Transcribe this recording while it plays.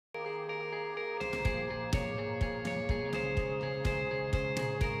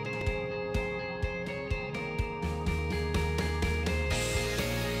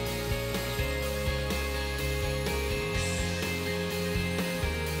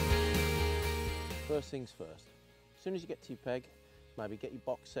first things first. As soon as you get to your peg, maybe get your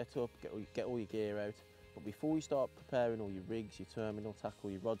box set up, get all your gear out. But before you start preparing all your rigs, your terminal tackle,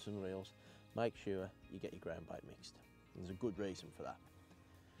 your rods and reels, make sure you get your ground bait mixed. And there's a good reason for that.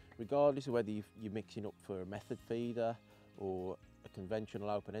 Regardless of whether you're mixing up for a method feeder or a conventional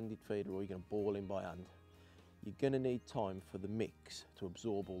open-ended feeder, or you're going to ball in by hand, you're going to need time for the mix to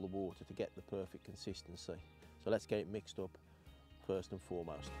absorb all the water to get the perfect consistency. So let's get it mixed up first and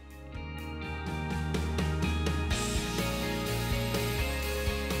foremost.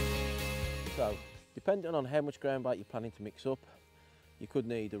 So, depending on how much ground bait you're planning to mix up, you could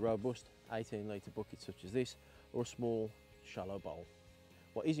need a robust 18-litre bucket such as this, or a small, shallow bowl.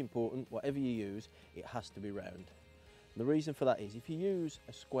 What is important, whatever you use, it has to be round. And the reason for that is, if you use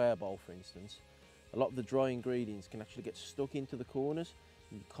a square bowl for instance, a lot of the dry ingredients can actually get stuck into the corners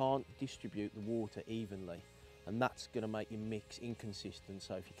and you can't distribute the water evenly. And that's going to make your mix inconsistent.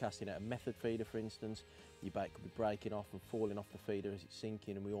 So if you're casting out a method feeder for instance, your bait could be breaking off and falling off the feeder as it's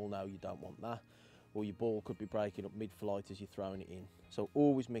sinking, and we all know you don't want that. Or your ball could be breaking up mid-flight as you're throwing it in. So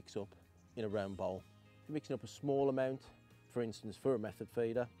always mix up in a round bowl. If you're mixing up a small amount, for instance for a method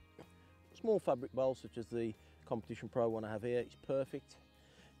feeder, a small fabric bowl such as the Competition Pro one I have here is perfect.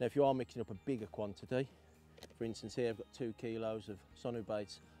 Now if you are mixing up a bigger quantity, for instance here I've got 2 kilos of Sonu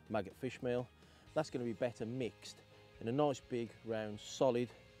Baits maggot fish meal, that's going to be better mixed in a nice big round solid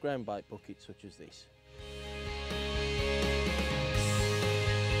ground bait bucket such as this.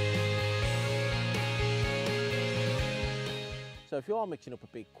 So if you are mixing up a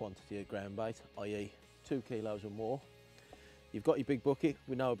big quantity of ground bait, i.e. 2 kilos or more, you've got your big bucket,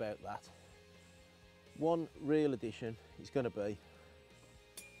 we know about that. One real addition is going to be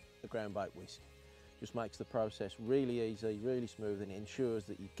the ground bait whisk. Just makes the process really easy, really smooth, and it ensures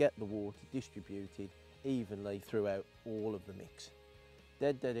that you get the water distributed evenly throughout all of the mix.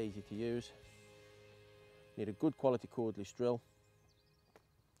 Dead easy to use. Need a good quality cordless drill.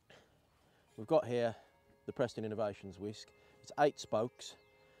 We've got here the Preston Innovations whisk. It's 8 spokes,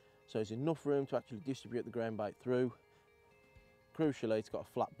 so there's enough room to actually distribute the ground bait through. Crucially, it's got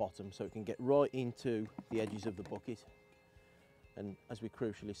a flat bottom so it can get right into the edges of the bucket, and as we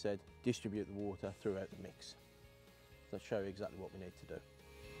crucially said, distribute the water throughout the mix. So I'll show you exactly what we need to do.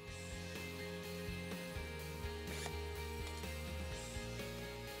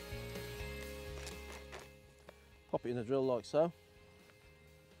 Pop it in the drill like so.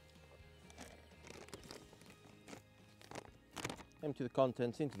 Empty the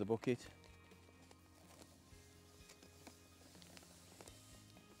contents into the bucket.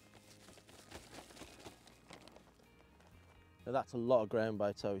 Now that's a lot of ground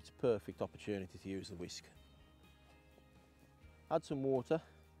bait, so it's a perfect opportunity to use the whisk. Add some water, a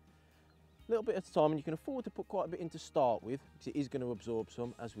little bit at a time, and you can afford to put quite a bit in to start with because it is going to absorb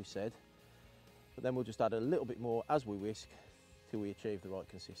some, as we said. But then we'll just add a little bit more as we whisk till we achieve the right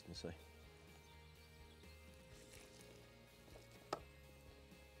consistency.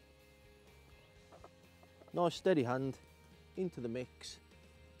 Nice steady hand into the mix,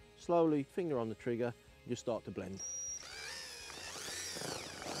 slowly finger on the trigger, and just start to blend.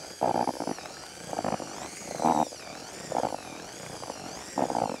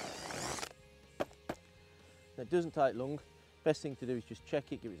 Now, it doesn't take long. Best thing to do is just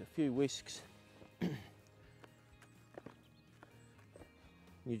check it, give it a few whisks.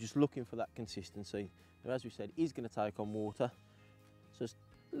 You're just looking for that consistency. Now, as we said, it is going to take on water, so it's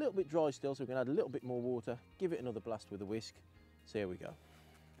a little bit dry still, so we can add a little bit more water, give it another blast with a whisk. So here we go.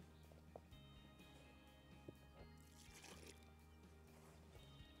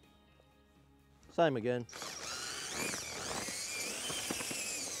 Same again.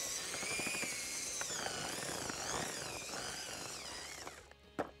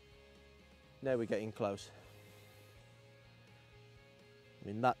 Now we're getting close. I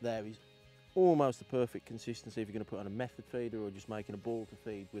mean, that there is almost the perfect consistency if you're going to put on a method feeder or just making a ball to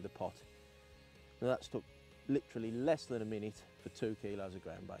feed with a pot. Now that's took literally less than a minute for 2 kilos of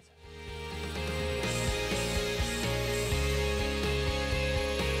ground bait.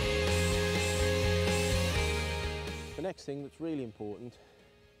 The next thing that's really important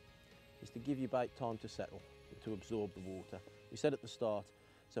is to give your bait time to settle, to absorb the water. We said at the start,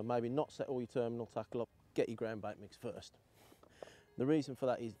 so maybe not set all your terminal tackle up, get your ground bait mix first. The reason for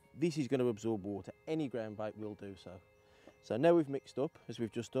that is this is going to absorb water. Any ground bait will do so. So now we've mixed up, as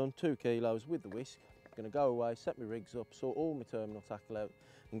we've just done, 2 kilos with the whisk. I'm going to go away, set my rigs up, sort all my terminal tackle out,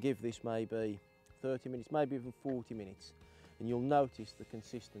 and give this maybe 30 minutes, maybe even 40 minutes. And you'll notice the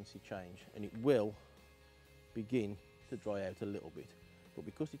consistency change, and it will begin to dry out a little bit. But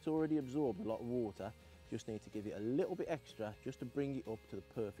because it's already absorbed a lot of water, just need to give it a little bit extra just to bring it up to the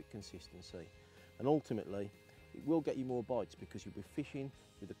perfect consistency. and ultimately it will get you more bites because you'll be fishing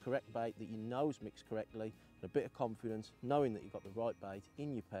with the correct bait that you know is mixed correctly, and a bit of confidence knowing that you've got the right bait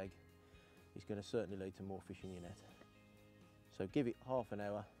in your peg is going to certainly lead to more fish in your net. So give it half an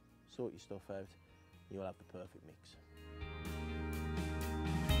hour, sort your stuff out, and you'll have the perfect mix.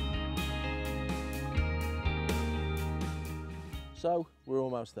 So we're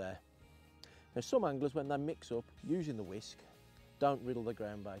almost there. Now some anglers, when they mix up using the whisk, don't riddle the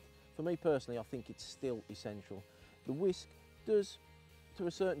ground bait. For me personally, I think it's still essential. The whisk does, to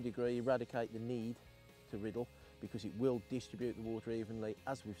a certain degree, eradicate the need to riddle because it will distribute the water evenly,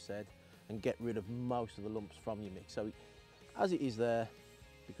 as we've said, and get rid of most of the lumps from your mix. So as it is there,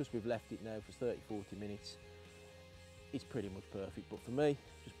 because we've left it now for 30-40 minutes, it's pretty much perfect. But for me,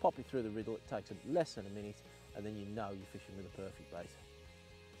 just pop it through the riddle, it takes less than a minute, and then you know you're fishing with a perfect bait.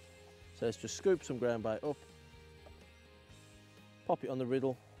 So let's just scoop some ground bait up, pop it on the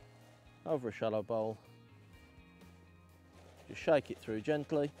riddle, over a shallow bowl, just shake it through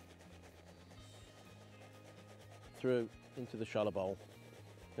gently, through into the shallow bowl.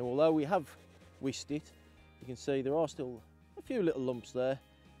 Now although we have whisked it, you can see there are still a few little lumps there,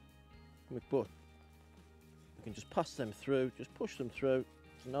 but we can just pass them through, just push them through,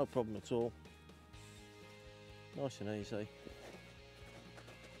 no problem at all. Nice and easy.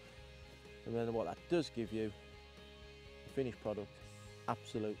 And then what that does give you, the finished product,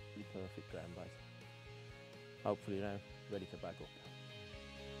 absolutely perfect ground bait. Hopefully now ready to bag up.